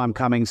 Second time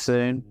coming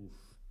soon.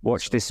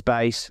 Watch this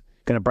space.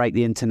 Going to break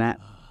the internet.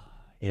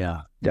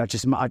 Yeah. I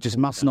just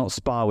must not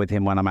spar with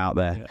him when I'm out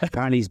there. Yeah.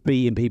 Apparently he's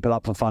beating people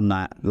up for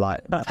fun,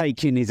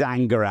 taking his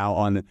anger out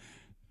on,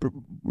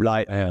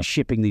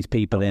 shipping these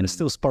people in.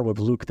 Still spar with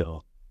Luke,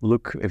 though.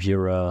 Luke, if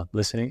you're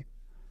listening.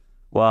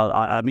 Well,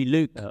 I mean,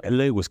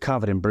 Luke was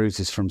covered in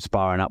bruises from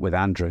sparring up with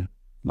Andrew.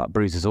 Like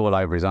bruises all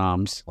over his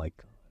arms.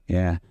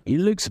 Yeah.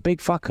 Luke's a big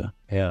fucker.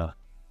 Yeah.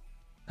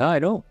 I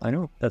know.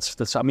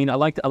 That's. I mean, I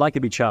like to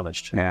be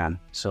challenged. Yeah.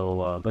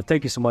 So, but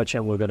thank you so much,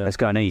 and we're gonna let's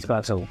go and eat.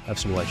 Have some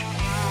lunch.